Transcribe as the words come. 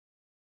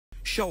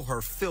show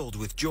her filled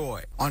with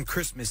joy. On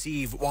Christmas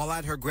Eve, while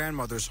at her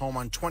grandmother's home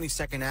on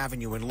 22nd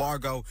Avenue in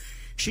Largo,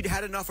 she'd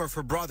had enough of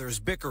her brothers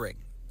bickering.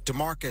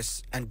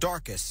 DeMarcus and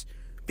Darcus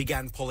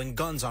began pulling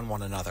guns on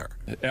one another.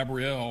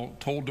 Abrielle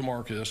told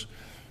DeMarcus,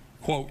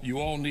 quote, "You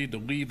all need to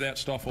leave that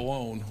stuff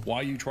alone. Why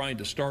are you trying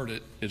to start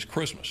it? It's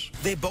Christmas."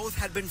 They both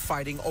had been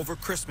fighting over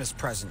Christmas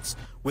presents,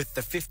 with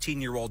the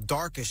 15-year-old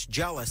Darcus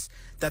jealous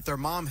that their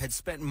mom had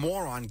spent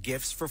more on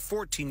gifts for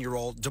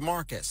 14-year-old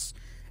DeMarcus.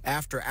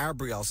 After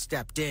Abrielle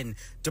stepped in,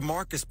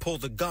 DeMarcus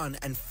pulled a gun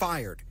and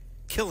fired,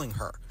 killing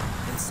her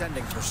and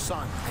sending her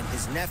son and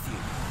his nephew,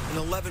 an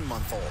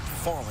 11-month-old,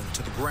 falling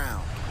to the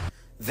ground.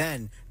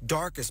 Then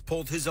Darcus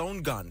pulled his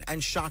own gun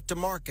and shot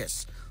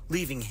DeMarcus,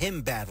 leaving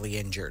him badly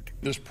injured.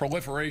 This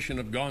proliferation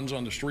of guns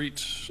on the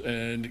streets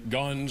and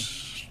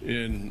guns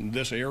in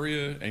this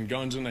area and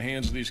guns in the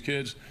hands of these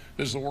kids,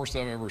 this is the worst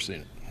I've ever seen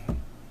it.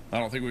 I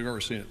don't think we've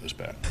ever seen it this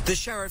bad. The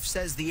sheriff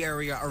says the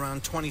area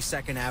around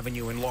 22nd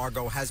Avenue in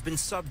Largo has been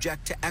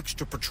subject to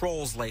extra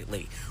patrols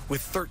lately,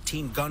 with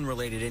 13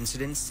 gun-related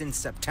incidents since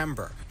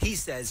September. He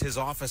says his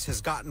office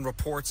has gotten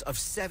reports of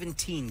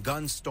 17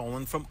 guns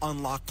stolen from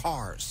unlocked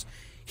cars.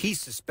 He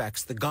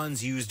suspects the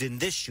guns used in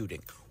this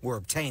shooting were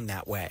obtained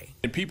that way.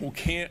 And people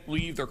can't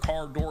leave their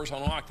car doors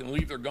unlocked and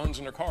leave their guns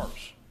in their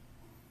cars.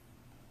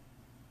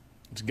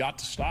 It's got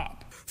to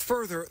stop.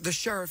 Further, the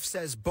sheriff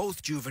says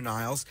both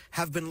juveniles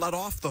have been let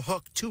off the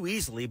hook too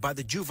easily by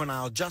the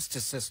juvenile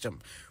justice system,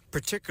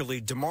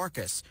 particularly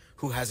DeMarcus,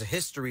 who has a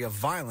history of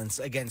violence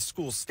against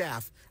school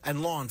staff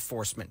and law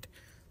enforcement.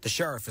 The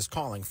sheriff is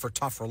calling for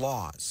tougher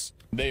laws.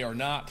 They are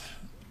not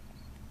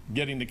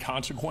getting the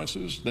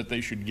consequences that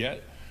they should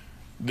get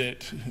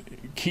that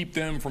keep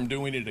them from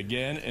doing it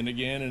again and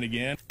again and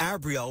again.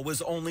 Abrielle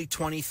was only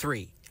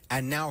 23,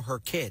 and now her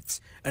kids,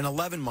 an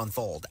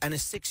 11-month-old and a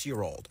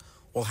 6-year-old,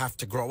 will have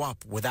to grow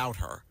up without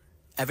her.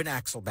 Evan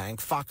Axelbank,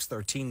 Fox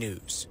 13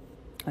 News.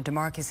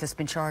 DeMarcus has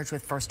been charged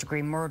with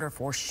first-degree murder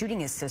for shooting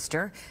his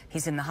sister.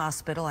 He's in the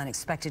hospital and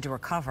expected to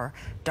recover.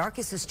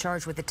 Darcus is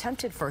charged with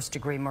attempted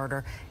first-degree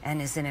murder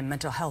and is in a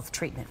mental health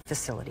treatment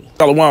facility.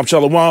 Shalom,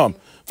 shalom.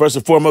 First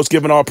and foremost,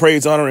 giving all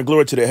praise, honor, and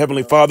glory to the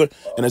Heavenly Father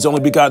and His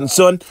only begotten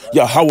Son,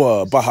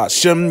 Yahweh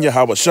Bahashem,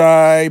 Yahweh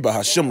Shai,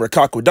 Bahashem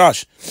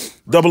Rekakwadash.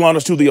 Double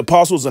honors to the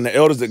apostles and the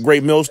elders at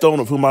Great Millstone,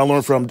 of whom I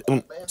learned from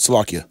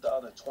Salakia.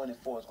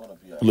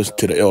 Listen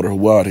to the elder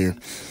who out here.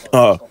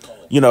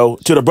 You know,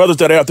 to the brothers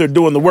that are out there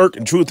doing the work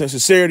in truth and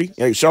sincerity.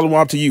 Hey,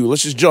 shalom to you.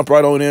 Let's just jump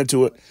right on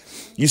into it.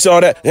 You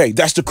saw that? Hey,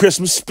 that's the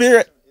Christmas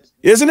spirit,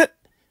 isn't it?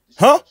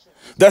 Huh?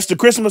 That's the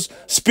Christmas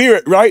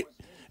spirit, right?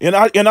 And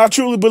I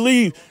truly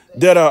believe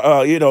that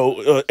you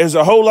know, there's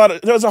a whole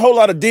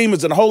lot of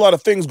demons and a whole lot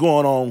of things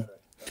going on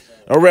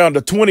around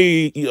the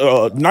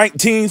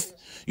 19th,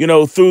 you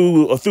know,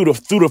 through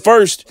the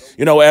first,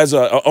 you know, as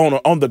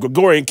on the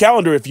Gregorian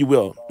calendar, if you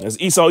will,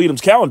 as Esau Edom's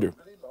calendar.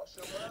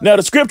 Now,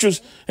 the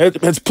scriptures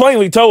has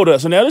plainly told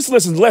us, and now this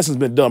lesson's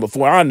been done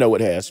before. I know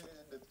it has.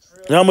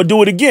 And I'm going to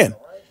do it again.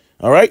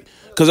 All right?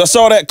 Because I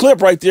saw that clip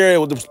right there. It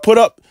was put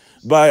up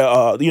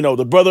by, you know,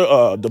 the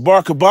brother,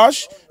 Debar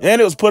Kabash,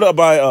 and it was put up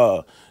by,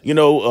 you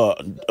know,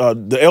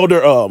 the elder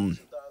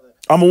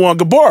Amawan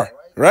Gabar,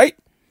 right?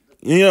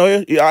 You know,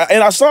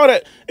 and I saw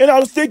that, and I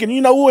was thinking,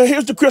 you know, well,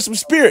 here's the Christmas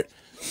spirit.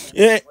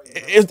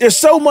 There's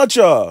so much,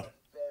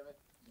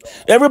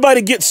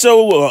 everybody gets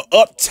so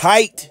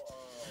uptight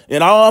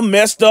and all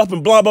messed up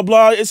and blah, blah,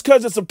 blah. It's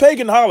because it's a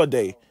pagan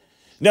holiday.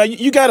 Now,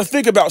 you got to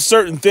think about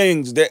certain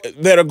things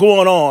that are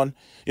going on,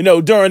 you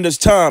know, during this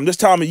time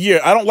of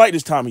year. I don't like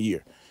this time of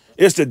year.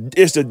 It's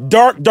the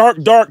dark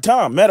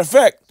time. Matter of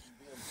fact,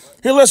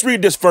 here, let's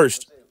read this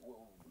first.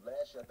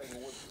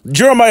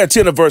 Jeremiah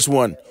 10 and verse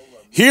 1.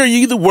 Hear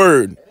ye the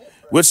word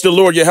which the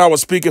Lord Yahweh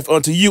speaketh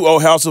unto you, O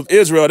house of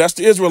Israel. That's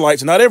the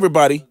Israelites, not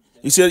everybody.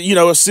 He said, you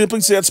know, it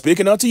simply said,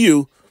 speaking unto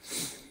you.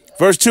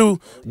 Verse 2,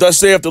 thus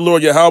saith the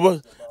Lord Yahweh,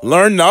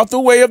 learn not the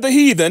way of the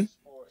heathen,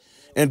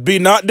 and be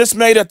not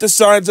dismayed at the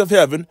signs of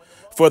heaven,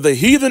 for the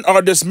heathen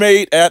are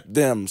dismayed at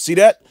them. See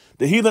that?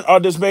 The heathen are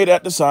dismayed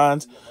at the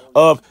signs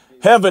of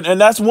heaven.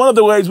 And that's one of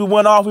the ways we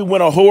went off. We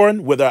went a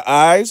whoring with our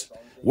eyes,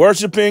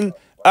 worshiping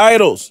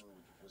idols.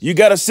 You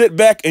got to sit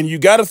back and you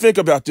got to think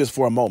about this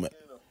for a moment.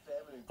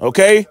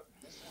 Okay?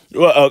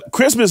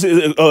 Christmas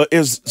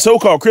is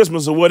so-called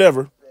Christmas or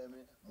whatever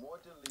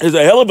is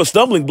a hell of a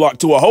stumbling block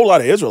to a whole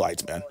lot of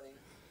Israelites, man.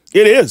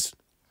 It is.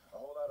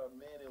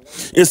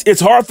 It's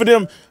hard for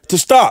them to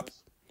stop.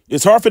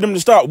 It's hard for them to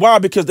stop. Why?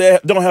 Because they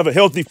don't have a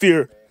healthy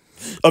fear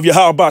of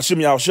Yahweh Ba'Shem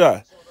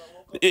Yahushai.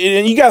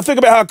 And you got to think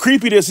about how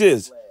creepy this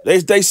is.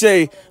 They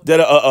say that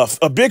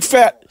a big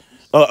fat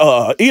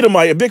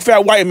Edomite, a big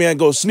fat white man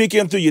goes sneak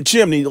in through your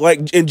chimney.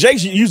 And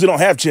Jakes usually don't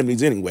have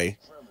chimneys anyway.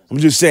 I'm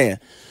just saying.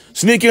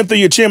 Sneak in through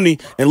your chimney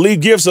and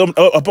leave gifts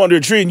up under a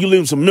tree and you leave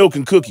them some milk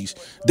and cookies.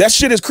 That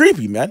shit is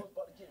creepy, man.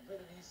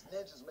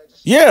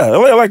 Yeah,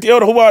 like the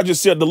elder Hawaii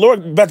just said, the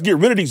Lord about to get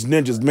rid of these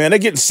ninjas, man. They're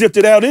getting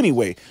sifted out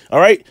anyway. All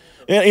right.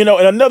 And, you know,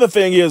 and another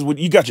thing is when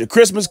you got your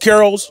Christmas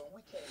carols,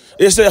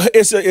 it's a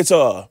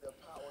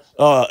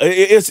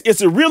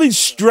really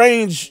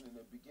strange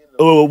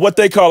what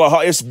they call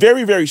it's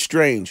very, very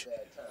strange.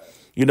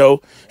 You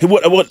know,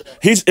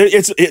 he's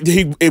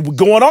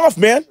going off,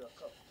 man.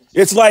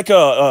 It's like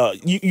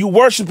you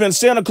worshiping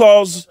Santa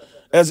Claus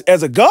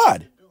as a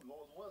god.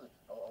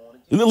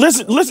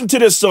 Listen to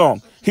this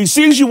song. He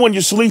sees you when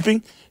you're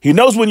sleeping. He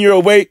knows when you're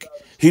awake.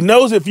 He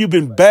knows if you've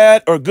been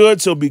bad or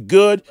good, so be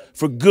good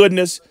for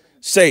goodness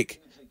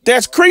sake.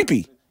 That's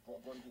creepy.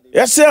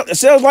 That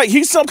sounds like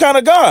he's some kind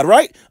of god,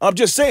 right? I'm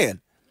just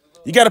saying.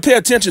 You got to pay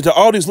attention to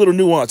all these little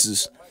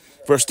nuances.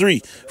 Verse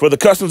 3, for the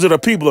customs of the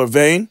people are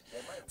vain.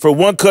 For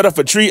one cut off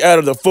a tree out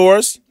of the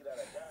forest,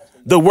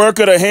 the work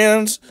of the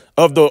hands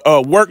of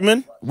the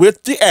workmen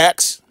with the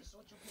axe.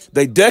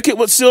 They deck it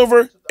with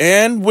silver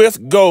and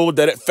with gold,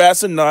 that it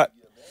fasten not.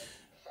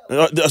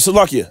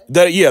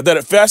 That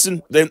it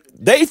fasten.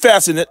 They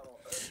fasten it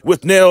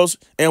with nails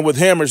and with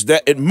hammers,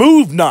 that it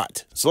move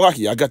not.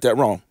 Salakia, I got that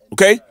wrong.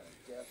 Okay,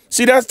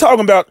 see, that's talking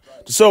about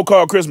the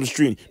so-called Christmas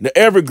tree, the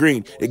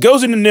evergreen. It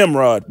goes into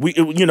Nimrod.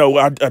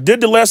 I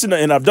did the lesson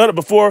and I've done it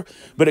before,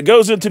 but it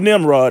goes into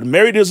Nimrod.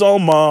 Married his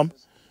own mom.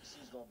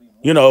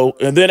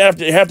 And then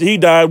after he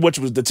died, which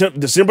was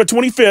December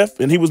 25th,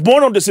 and he was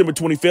born on December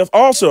 25th,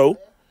 also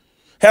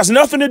has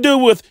nothing to do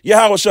with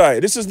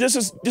Yahushua.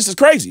 This is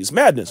crazy. It's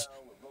madness.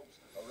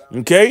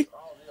 Okay,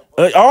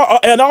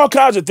 and all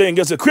kinds of things.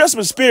 It's a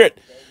Christmas spirit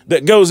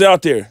that goes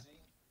out there,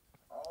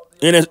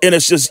 and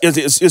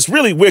it's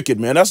really wicked,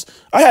 man.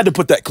 I had to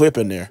put that clip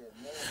in there.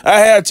 I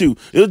had to.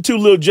 Them two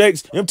little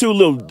Jakes, them two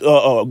little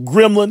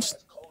gremlins,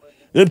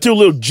 them two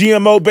little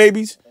GMO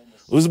babies.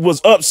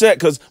 Was upset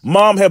because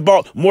mom had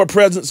bought more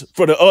presents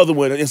for the other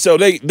one. And so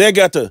they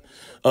got to,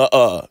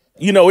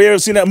 you ever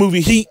seen that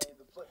movie Heat?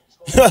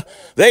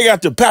 They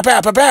got to pow, pow,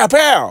 pow, pow,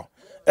 pow.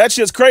 That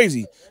shit's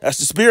crazy. That's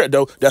the spirit,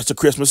 though. That's the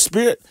Christmas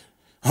spirit.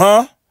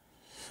 Huh?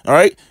 All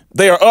right.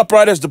 They are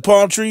upright as the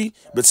palm tree,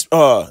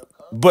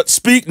 but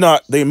speak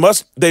not. They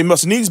must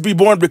needs be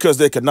born because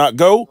they cannot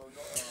go.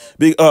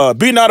 Be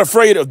not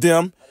afraid of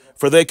them,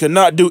 for they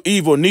cannot do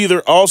evil,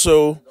 neither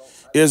also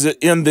is it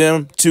in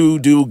them to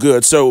do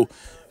good. So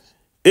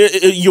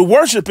you're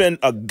worshiping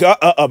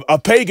a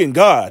pagan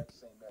god.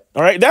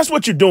 All right, that's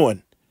what you're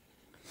doing.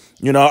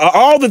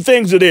 All the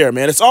things are there,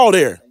 man. It's all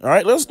there. All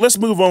right, let's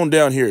move on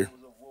down here.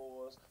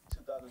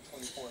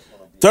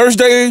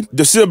 Thursday,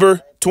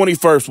 December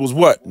 21st was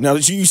what? Now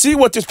you see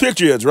what this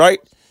picture is, right?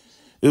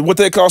 It's what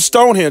they call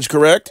Stonehenge,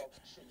 correct?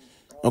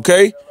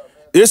 Okay.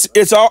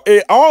 It's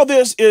all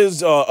this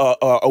is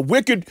a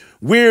wicked,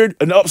 weird,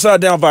 and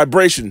upside down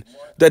vibration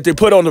that they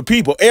put on the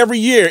people every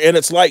year, and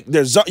it's like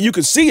you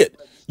can see it.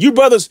 You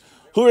brothers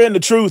who are in the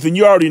truth and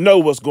you already know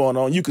what's going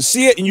on, you can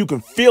see it and you can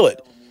feel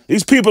it.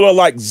 These people are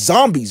like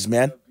zombies,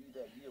 man.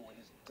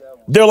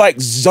 They're like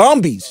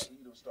zombies.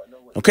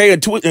 Okay,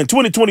 and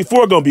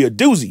 2024 gonna be a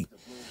doozy.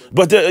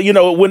 But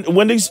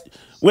when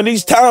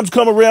these times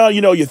come around,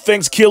 your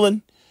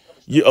Thanksgiving,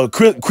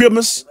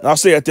 Christmas, I'll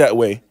say it that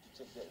way.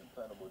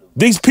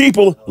 These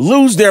people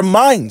lose their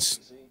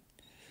minds.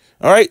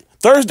 All right.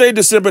 Thursday,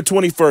 December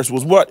 21st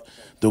was what?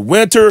 The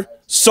winter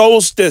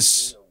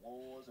solstice.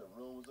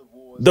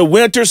 The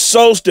winter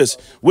solstice,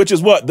 which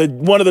is what?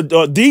 One of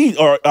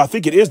or I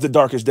think it is the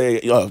darkest day.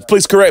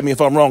 Please correct me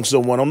if I'm wrong,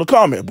 someone on the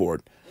comment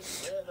board.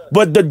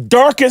 But the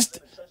darkest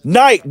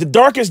night, the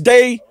darkest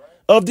day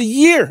of the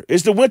year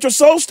is the winter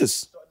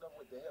solstice.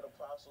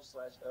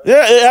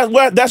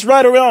 Yeah, that's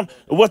right around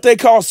what they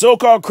call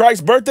so-called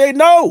Christ's birthday.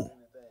 No.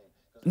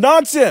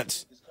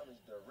 Nonsense.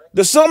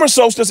 The summer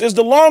solstice is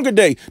the longer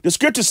day. The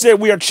scripture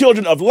said we are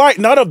children of light,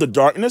 not of the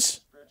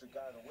darkness.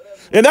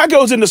 And that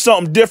goes into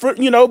something different,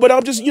 but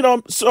I'm just,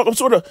 I'm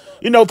sort of,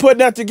 putting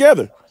that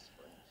together.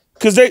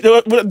 Because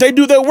they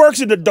do their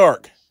works in the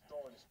dark.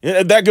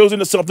 And that goes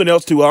into something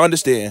else too, I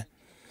understand.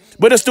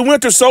 But it's the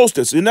winter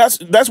solstice. And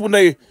that's when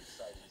they,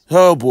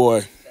 oh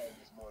boy.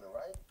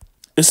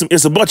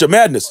 It's a bunch of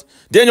madness.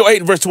 Daniel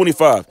 8 verse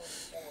 25.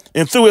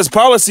 And through his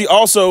policy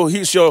also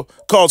he shall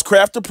cause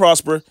craft to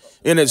prosper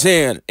in his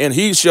hand, and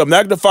he shall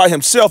magnify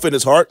himself in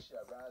his heart.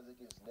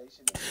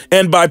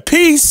 And by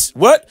peace,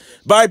 what?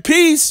 By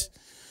peace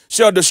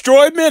shall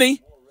destroy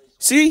many.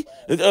 See,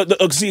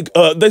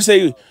 they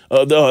say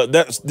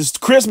that this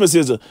Christmas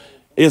is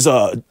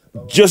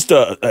just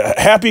a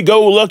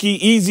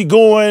happy-go-lucky,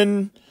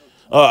 easy-going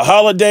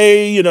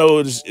holiday.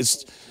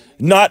 It's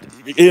not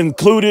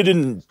included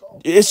in.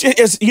 Do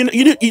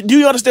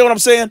you understand what I'm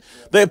saying?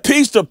 They have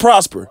peace to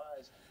prosper.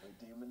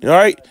 All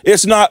right,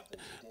 it's not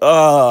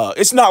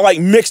like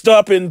mixed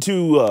up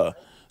into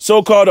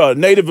so-called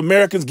Native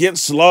Americans getting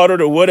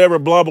slaughtered or whatever,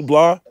 blah blah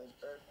blah.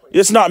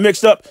 It's not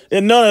mixed up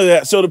in none of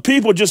that. So the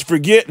people just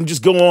forget and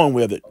just go on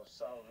with it.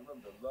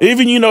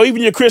 Even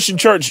your Christian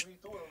church,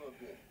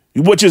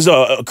 which is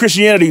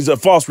Christianity is a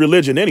false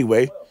religion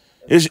anyway,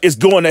 it's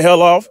going the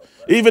hell off.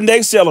 Even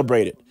they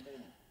celebrate it.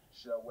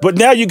 But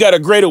now you got a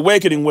great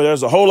awakening where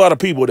there's a whole lot of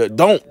people that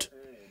don't.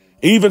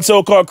 Even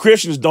so-called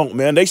Christians don't,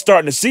 man. They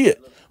starting to see it.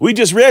 We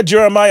just read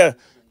Jeremiah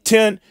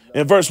 10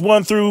 and verse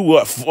 1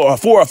 through 4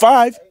 or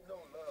 5.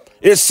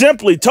 It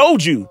simply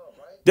told you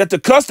that the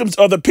customs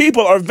of the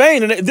people are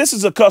vain. And this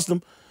is a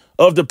custom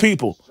of the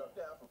people.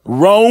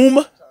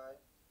 Rome.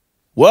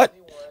 What?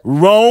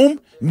 Rome.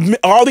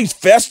 All these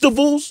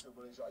festivals.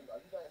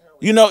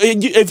 You know,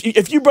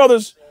 if you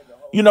brothers,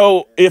 you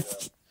know,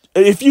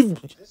 if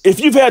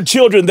you've had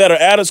children that are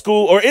out of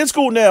school or in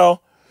school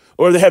now,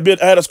 or they have been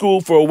out of school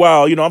for a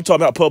while, you know, I'm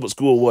talking about public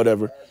school or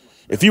whatever.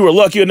 If you were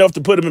lucky enough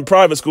to put them in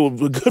private school,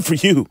 good for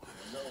you.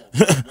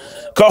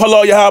 Call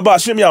hello, Yahweh,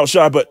 Shem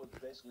Yahushai, but,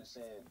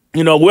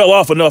 you know, well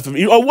off enough,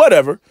 or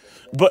whatever.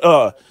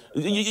 But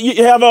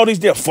you have all these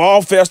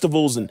fall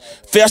festivals and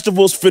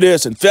festivals for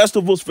this and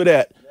festivals for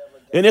that.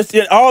 And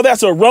all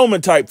that's a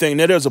Roman type thing.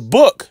 Now, there's a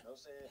book.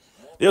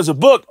 There's a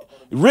book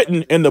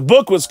written, and the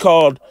book was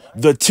called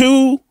The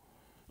Two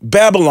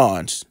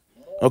Babylons.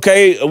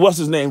 Okay, what's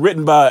his name?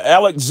 Written by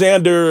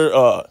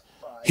Alexander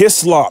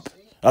Hislop.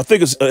 I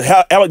think it's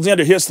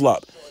Alexander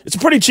Hislop. It's a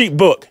pretty cheap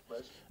book.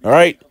 All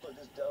right.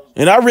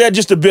 And I read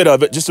just a bit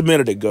of it just a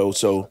minute ago.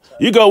 So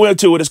you go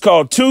into it. It's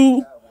called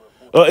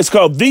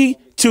The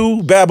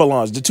Two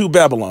Babylons. The Two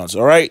Babylons.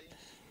 All right.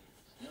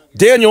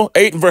 Daniel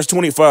 8 and verse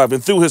 25.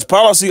 And through his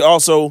policy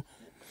also,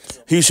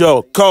 he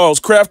shall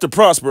cause craft to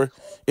prosper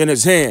in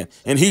his hand,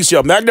 and he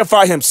shall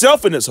magnify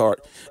himself in his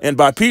heart, and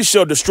by peace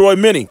shall destroy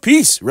many.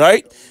 Peace,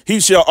 right? He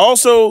shall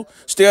also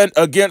stand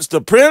against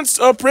the prince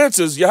of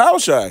princes,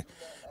 Yahushai,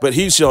 but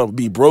he shall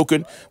be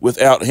broken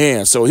without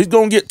hands. So he's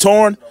going to get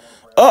torn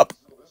up.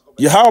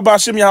 Yahweh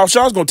Shem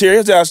Yahushua is going to tear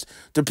his ass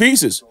to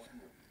pieces.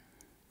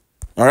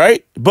 All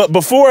right. But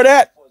before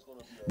that,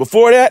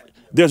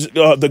 there's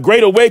the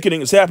Great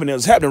Awakening is happening.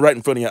 It's happening right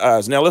in front of your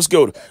eyes. Now let's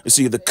go. You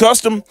see, the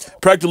custom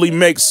practically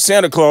makes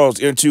Santa Claus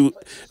into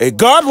a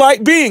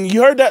godlike being.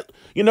 You heard that,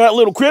 you know, that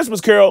little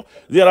Christmas carol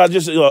that I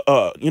just,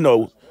 you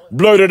know,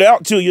 blurted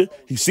out to you.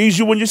 He sees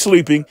you when you're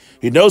sleeping.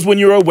 He knows when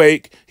you're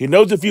awake. He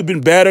knows if you've been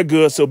bad or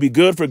good. So be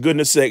good for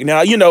goodness sake.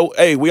 Now, you know,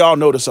 hey, we all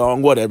know the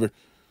song, whatever.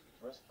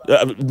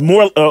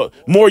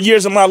 More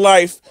years of my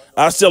life,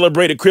 I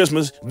celebrated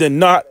Christmas than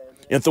not.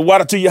 And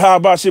Thawada to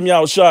Yahweh Shem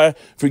Yahushai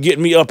for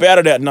getting me up out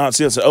of that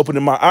nonsense and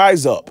opening my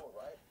eyes up.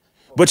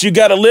 But you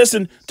got to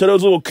listen to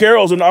those little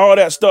carols and all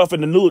that stuff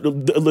and the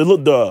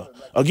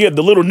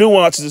little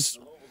nuances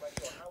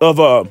of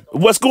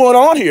what's going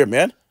on here,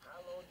 man.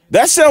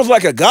 That sounds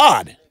like a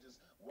god.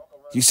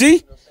 You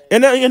see?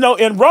 And then, you know,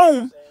 in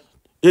Rome,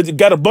 it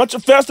got a bunch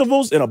of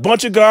festivals and a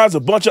bunch of gods,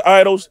 a bunch of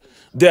idols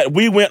that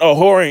we went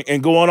a-whoring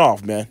and going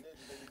off, man.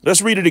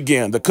 Let's read it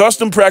again. The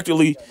custom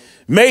practically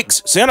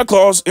makes Santa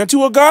Claus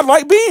into a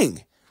godlike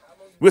being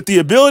with the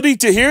ability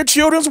to hear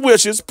children's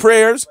wishes,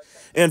 prayers,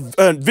 and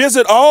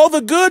visit all the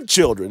good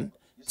children,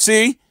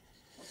 see,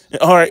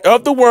 all right,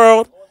 of the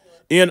world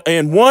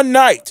in one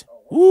night.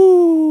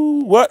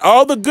 Woo, what?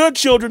 All the good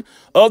children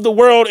of the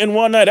world in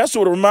one night. That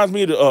sort of reminds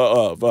me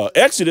of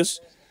Exodus,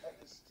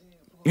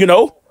 you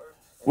know,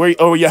 where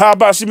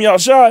Yahweh Shem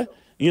Yahushai,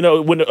 you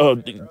know, when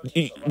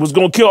he was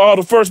going to kill all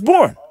the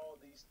firstborn.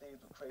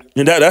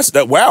 And that's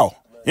wow.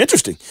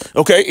 Interesting.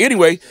 Okay.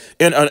 Anyway,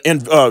 and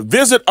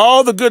visit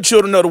all the good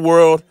children of the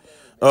world,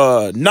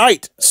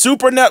 night,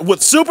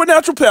 with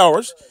supernatural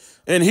powers,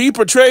 and he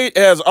portrayed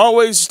as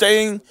always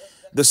staying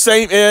the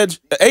same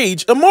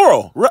age,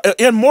 immortal,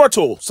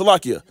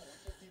 Salakia.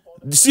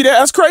 You see that?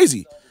 That's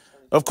crazy.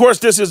 Of course,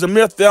 this is a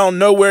myth found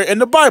nowhere in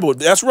the Bible.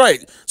 That's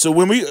right. So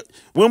when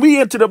we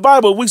enter the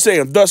Bible, we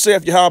say, "Thus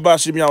saith Yahweh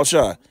Shem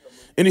Yahushai."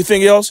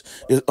 Anything else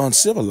is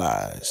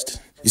uncivilized.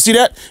 You see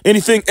that?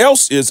 Anything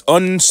else is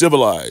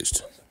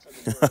uncivilized.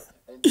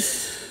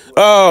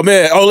 Oh,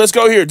 man. Oh, let's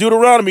go here.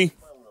 Deuteronomy.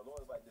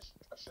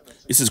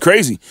 This is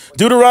crazy.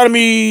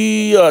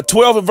 Deuteronomy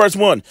 12 and verse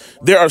 1.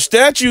 There are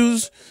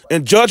statutes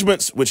and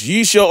judgments which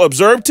ye shall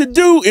observe to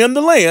do in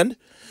the land,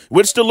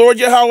 which the Lord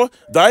Yahweh,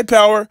 thy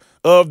power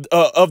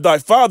of thy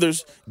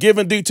fathers,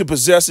 given thee to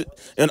possess it,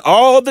 in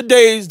all the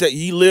days that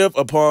ye live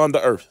upon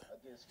the earth.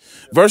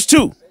 Verse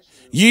 2.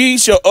 Ye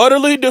shall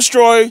utterly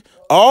destroy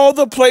all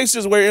the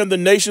places wherein the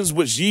nations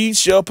which ye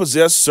shall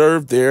possess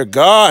serve their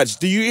gods.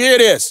 Do you hear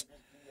this?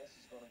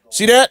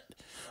 See that?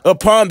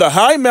 Upon the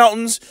high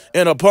mountains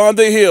and upon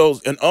the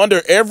hills and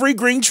under every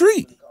green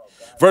tree.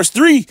 Verse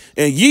 3,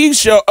 and ye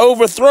shall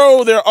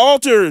overthrow their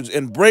altars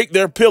and break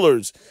their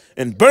pillars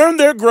and burn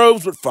their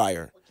groves with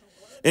fire.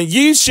 And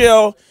ye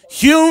shall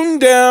hew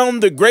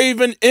down the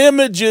graven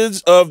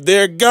images of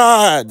their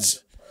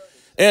gods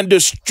and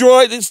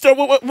destroy.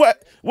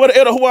 What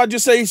did Edahuah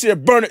just say? He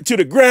said, burn it to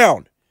the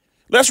ground.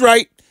 That's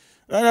right.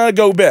 I gotta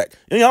go back.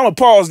 And I'm gonna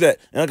pause that.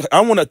 Because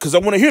I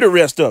want to hear the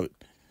rest of it.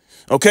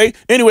 Okay.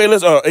 Anyway,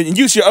 and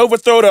you shall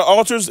overthrow their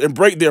altars and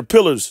break their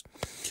pillars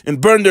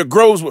and burn their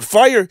groves with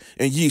fire.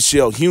 And ye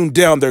shall hew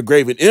down their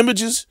graven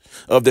images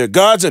of their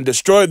gods and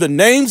destroy the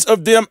names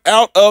of them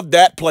out of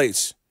that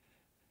place.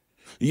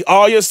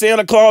 All your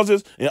Santa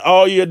Clauses and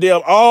all your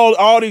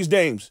all these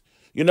names,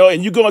 you know.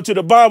 And you go into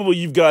the Bible,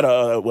 you've got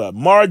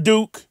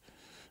Marduk.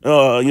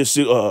 You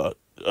see,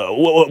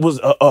 what was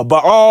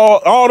about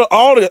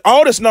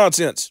all this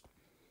nonsense.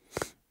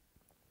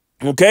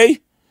 Okay.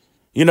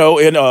 You know,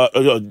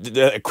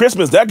 and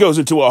Christmas, that goes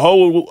into a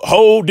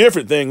whole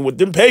different thing with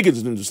them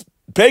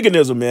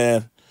paganism,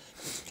 man.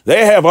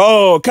 They have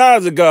all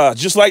kinds of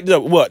gods, just like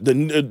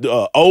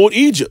the old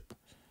Egypt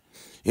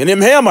and them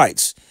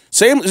Hamites.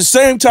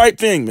 Same type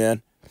thing,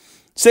 man.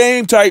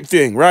 Same type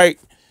thing, right?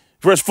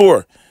 Verse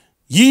 4,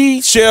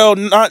 ye shall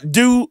not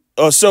do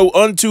so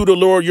unto the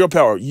Lord your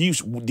power.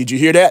 Did you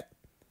hear that?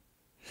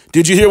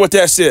 Did you hear what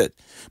that said?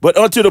 But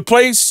unto the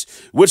place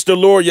which the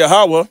Lord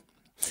Yahweh,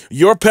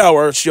 your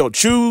power, shall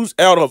choose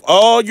out of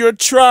all your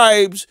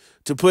tribes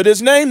to put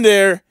his name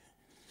there,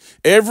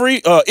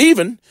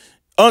 even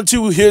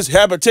unto his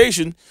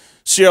habitation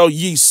shall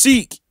ye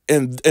seek,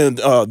 and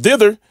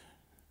thither,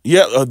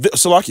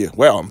 Salakia,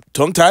 wow, I'm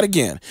tongue-tied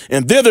again,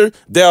 and thither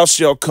thou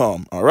shalt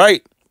come, all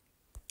right?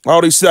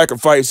 All these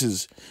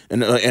sacrifices,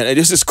 and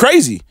this is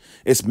crazy.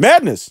 It's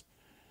madness.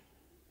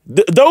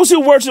 Those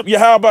who worship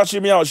Yahweh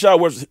Shem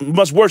Yahweh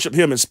must worship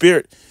him in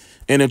spirit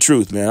and in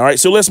truth, man. All right,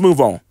 so let's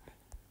move on.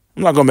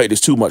 I'm not going to make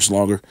this too much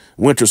longer.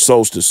 Winter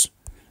solstice.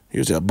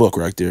 Here's that book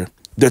right there.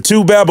 The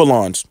two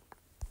Babylons.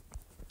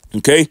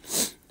 Okay?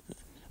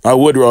 I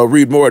would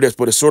read more of this,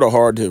 but it's sort of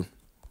hard to.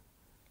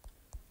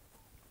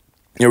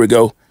 Here we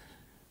go.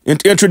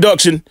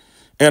 Introduction.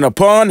 And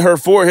upon her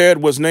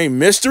forehead was named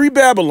Mystery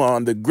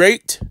Babylon, the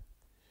great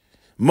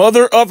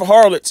mother of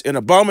harlots and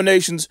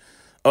abominations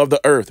of the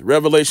earth.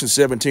 Revelation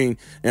 17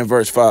 and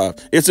verse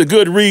 5. It's a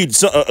good read.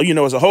 So,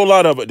 there's a whole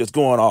lot of it that's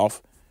going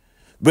off.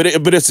 But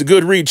it's a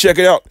good read. Check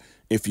it out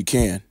if you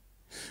can.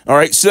 All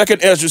right.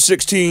 2nd Ezra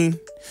 16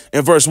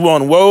 and verse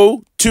 1.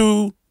 Woe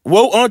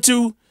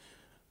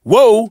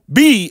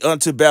be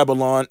unto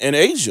Babylon and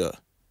Asia.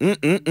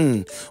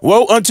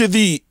 Woe unto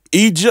thee,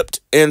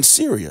 Egypt and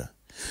Syria.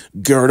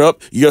 Gird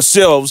up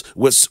yourselves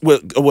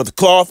with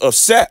cloth of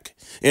sack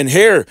and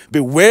hair.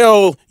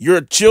 Bewail your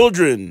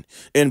children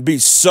and be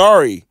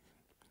sorry.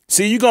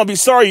 See, you're going to be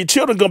sorry. Your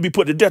children going to be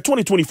put to death.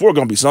 2024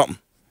 going to be something.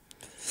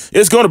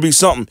 It's going to be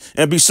something.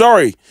 And be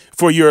sorry,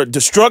 for your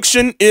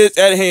destruction is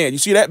at hand. You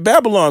see that?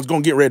 Babylon's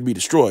going to get ready to be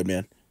destroyed,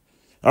 man.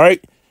 All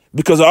right?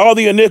 Because of all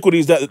the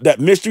iniquities, that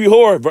mystery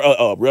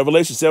whore,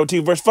 Revelation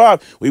 17, verse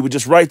 5, we were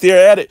just right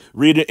there at it.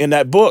 Read it in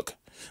that book.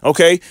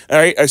 Okay? All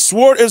right? A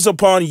sword is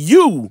upon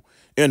you,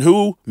 and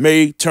who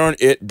may turn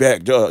it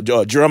back?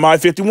 Jeremiah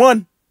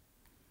 51.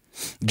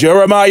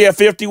 Jeremiah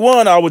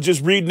 51. I was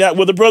just reading that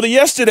with a brother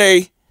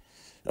yesterday.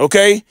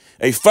 Okay?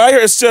 A fire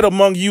is set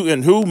among you,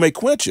 and who may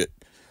quench it?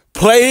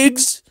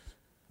 Plagues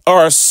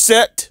are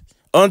set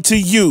unto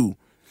you,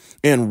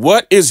 and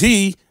what is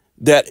he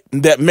that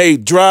may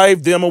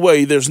drive them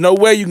away? There's no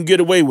way you can get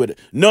away with it.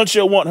 None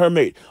shall want her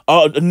mate.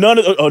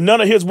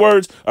 None of his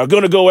words are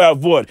going to go out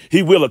void.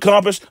 He will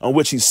accomplish on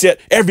which he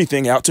set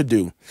everything out to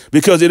do.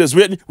 Because it is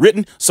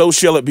written, so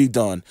shall it be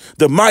done.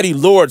 The mighty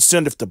Lord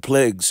sendeth the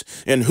plagues,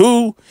 and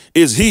who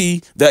is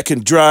he that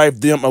can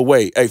drive them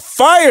away? A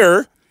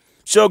fire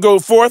shall go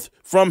forth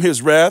from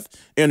his wrath,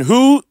 and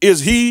who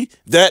is he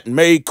that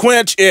may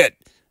quench it?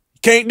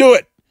 Can't do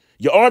it.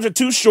 Your arms are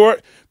too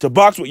short to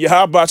box with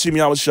Yahweh Shem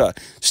Yahweh Shah.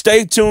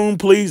 Stay tuned,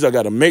 please. I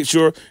got to make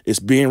sure it's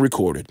being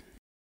recorded.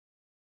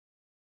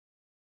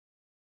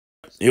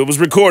 It was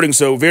recording,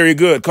 so very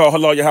good. Call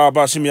hello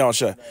Yahweh Shem Yahweh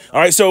Shah. All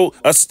right, so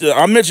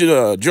I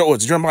mentioned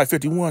Jeremiah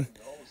 51.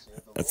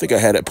 I think I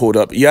had it pulled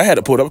up. Yeah, I had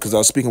it pulled up because I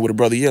was speaking with a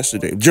brother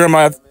yesterday.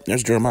 Jeremiah,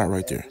 there's Jeremiah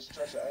right there.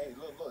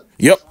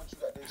 Yep.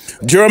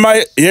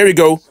 Jeremiah, here we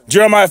go.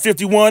 Jeremiah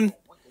 51.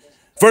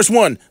 Verse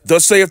 1,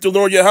 thus saith the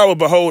Lord Yahweh,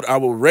 behold, I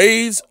will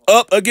raise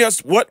up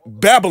against what?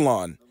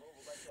 Babylon,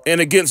 and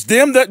against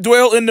them that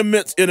dwell in the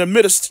midst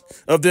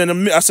of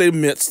them, I say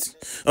midst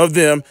of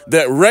them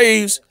that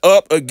raise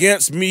up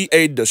against me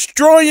a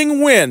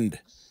destroying wind.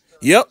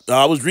 Yep,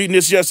 I was reading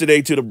this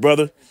yesterday to the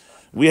brother.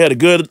 We had a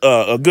good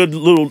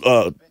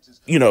little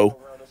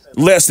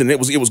lesson. It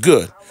was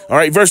good. All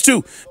right, verse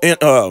 2,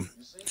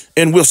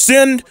 and will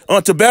send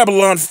unto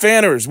Babylon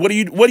fanners. What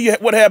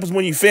happens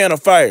when you fan a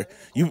fire?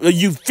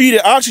 You feed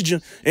it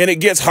oxygen, and it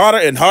gets hotter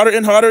and hotter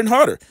and hotter and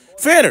hotter.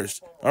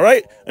 Fanners, all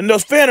right? And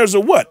those fanners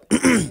are what?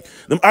 Them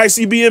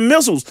ICBM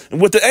missiles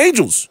and with the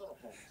angels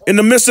in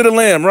the midst of the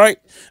Lamb, right?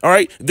 All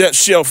right? That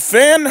shall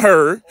fan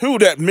her, who?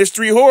 That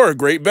mystery whore,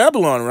 great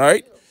Babylon,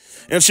 right?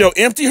 And shall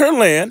empty her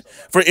land,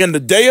 for in the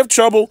day of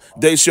trouble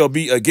they shall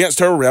be against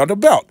her round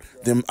about.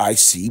 Them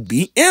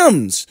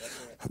ICBMs.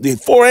 The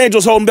 4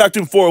 angels holding back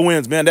them 4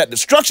 winds, man. That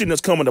destruction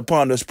that's coming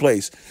upon this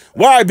place.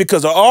 Why?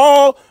 Because of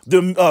all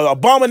the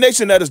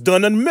abomination that is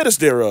done in the midst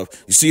thereof.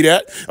 You see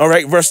that? All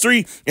right, verse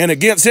 3. And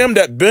against him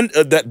that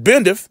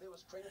bendeth,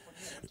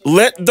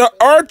 let the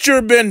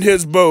archer bend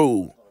his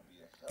bow.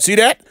 See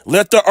that?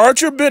 Let the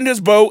archer bend his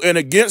bow, and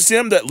against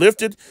him that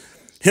lifted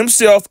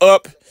himself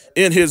up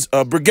in his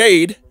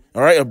brigade.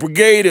 All right, a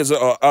brigade is,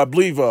 I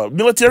believe, a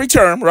military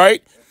term,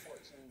 right?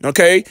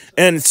 Okay,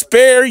 and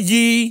spare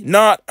ye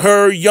not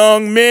her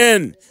young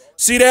men.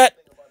 See that?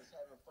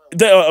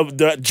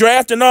 The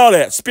draft and all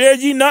that. Spare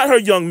ye not her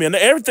young men.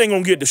 Everything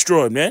gonna get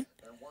destroyed, man.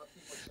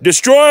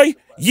 Destroy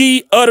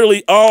ye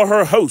utterly all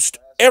her host.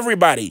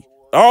 Everybody.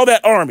 All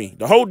that army.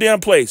 The whole damn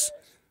place.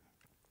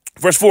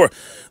 Verse 4.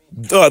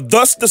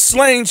 Thus the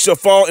slain shall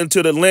fall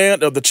into the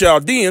land of the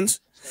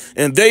Chaldeans,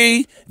 and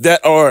they that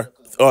are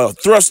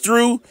thrust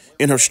through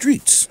in her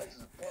streets.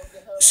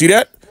 See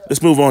that?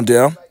 Let's move on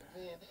down.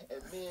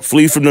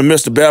 Flee from the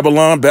midst of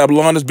Babylon.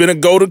 Babylon has been a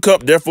golden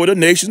cup. Therefore, the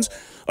nations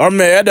are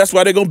mad. That's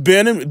why they're going to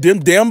bend them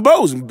damn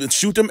bows and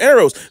shoot them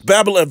arrows.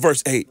 Babylon,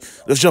 verse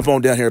 8. Let's jump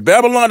on down here.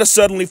 Babylon has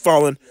suddenly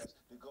fallen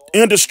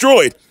and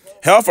destroyed.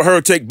 Hell for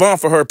her, take balm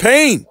for her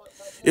pain.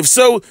 If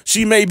so,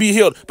 she may be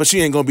healed, but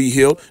she ain't going to be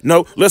healed.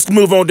 No, let's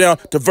move on down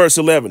to verse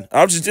 11.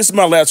 This is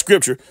my last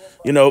scripture,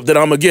 that I'm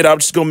going to get. I'm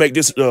just going to make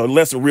this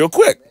lesson real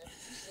quick.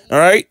 All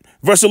right.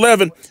 Verse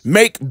 11,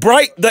 make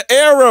bright the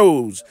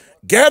arrows,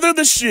 gather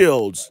the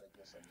shields.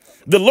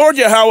 The Lord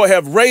Yahweh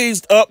have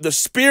raised up the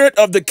spirit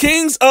of the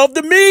kings of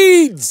the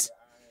Medes.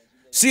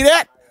 See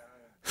that?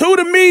 Who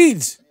the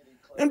Medes?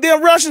 Them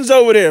damn Russians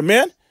over there,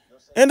 man.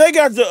 And they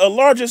got the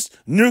largest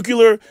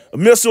nuclear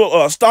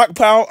missile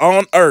stockpile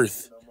on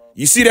earth.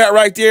 You see that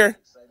right there?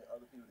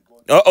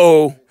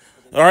 Uh-oh.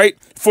 All right.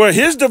 For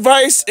his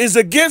device is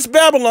against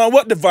Babylon.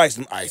 What device?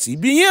 Them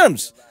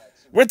ICBMs.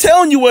 We're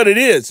telling you what it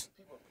is.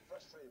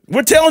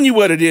 We're telling you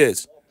what it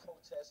is.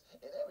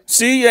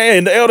 See,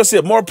 and the elder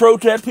said more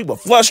protests, people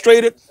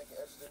frustrated,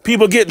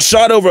 people getting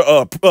shot over,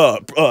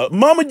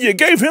 mama, you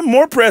gave him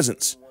more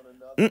presents.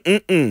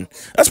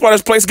 That's why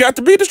this place got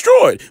to be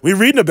destroyed. We're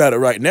reading about it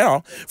right now.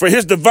 For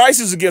his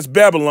devices against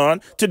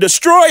Babylon to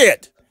destroy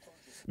it,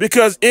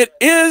 because it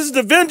is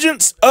the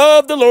vengeance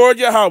of the Lord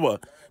Yahweh,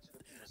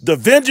 the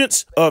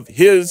vengeance of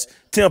his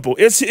temple.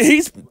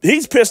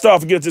 He's pissed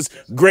off against this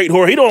great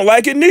whore. He don't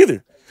like it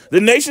neither.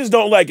 The nations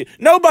don't like it.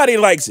 Nobody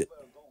likes it.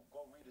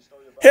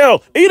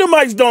 Hell,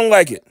 Edomites don't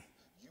like it.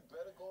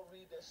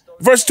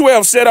 Verse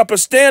 12, set up a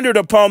standard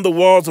upon the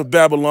walls of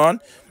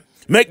Babylon.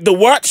 Make the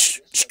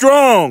watch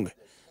strong.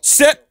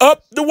 Set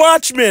up the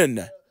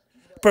watchmen.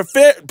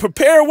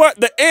 Prepare what?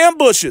 The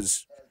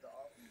ambushes.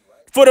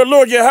 For the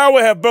Lord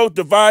Yahweh have both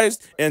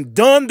devised and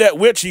done that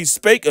which he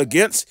spake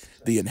against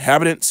the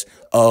inhabitants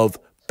of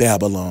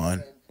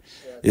Babylon.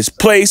 This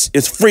place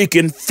is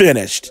freaking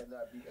finished.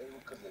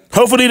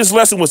 Hopefully this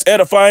lesson was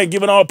edifying,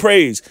 giving all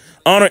praise,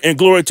 honor, and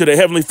glory to the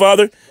Heavenly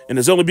Father and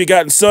his only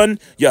begotten Son,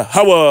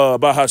 Yahweh,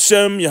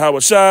 Bahashem, Yahweh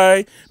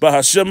Shai,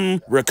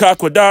 Bahashem,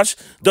 Rekakwadash.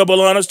 Double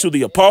honors to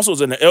the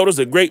apostles and the elders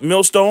at Great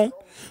Millstone,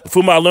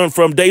 whom I learn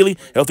from daily.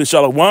 Health and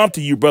shalom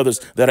to you brothers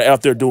that are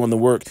out there doing the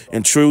work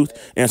in truth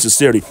and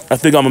sincerity. I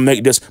think I'm going to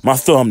make this my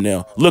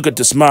thumbnail. Look at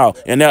the smile.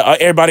 And now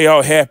everybody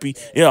all happy.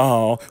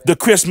 The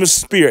Christmas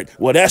spirit.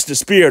 Well, that's the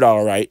spirit,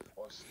 all right.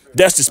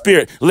 That's the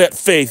spirit. Let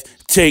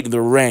faith take the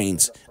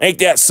reins. Ain't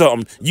that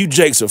something? You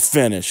Jakes are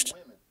finished.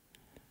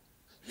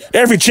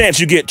 Every chance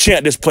you get,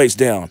 chant this place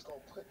down.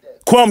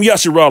 Kwam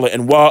Yasharala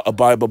and Wa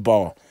Abai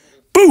Babal.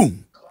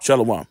 Boom.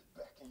 Shalom.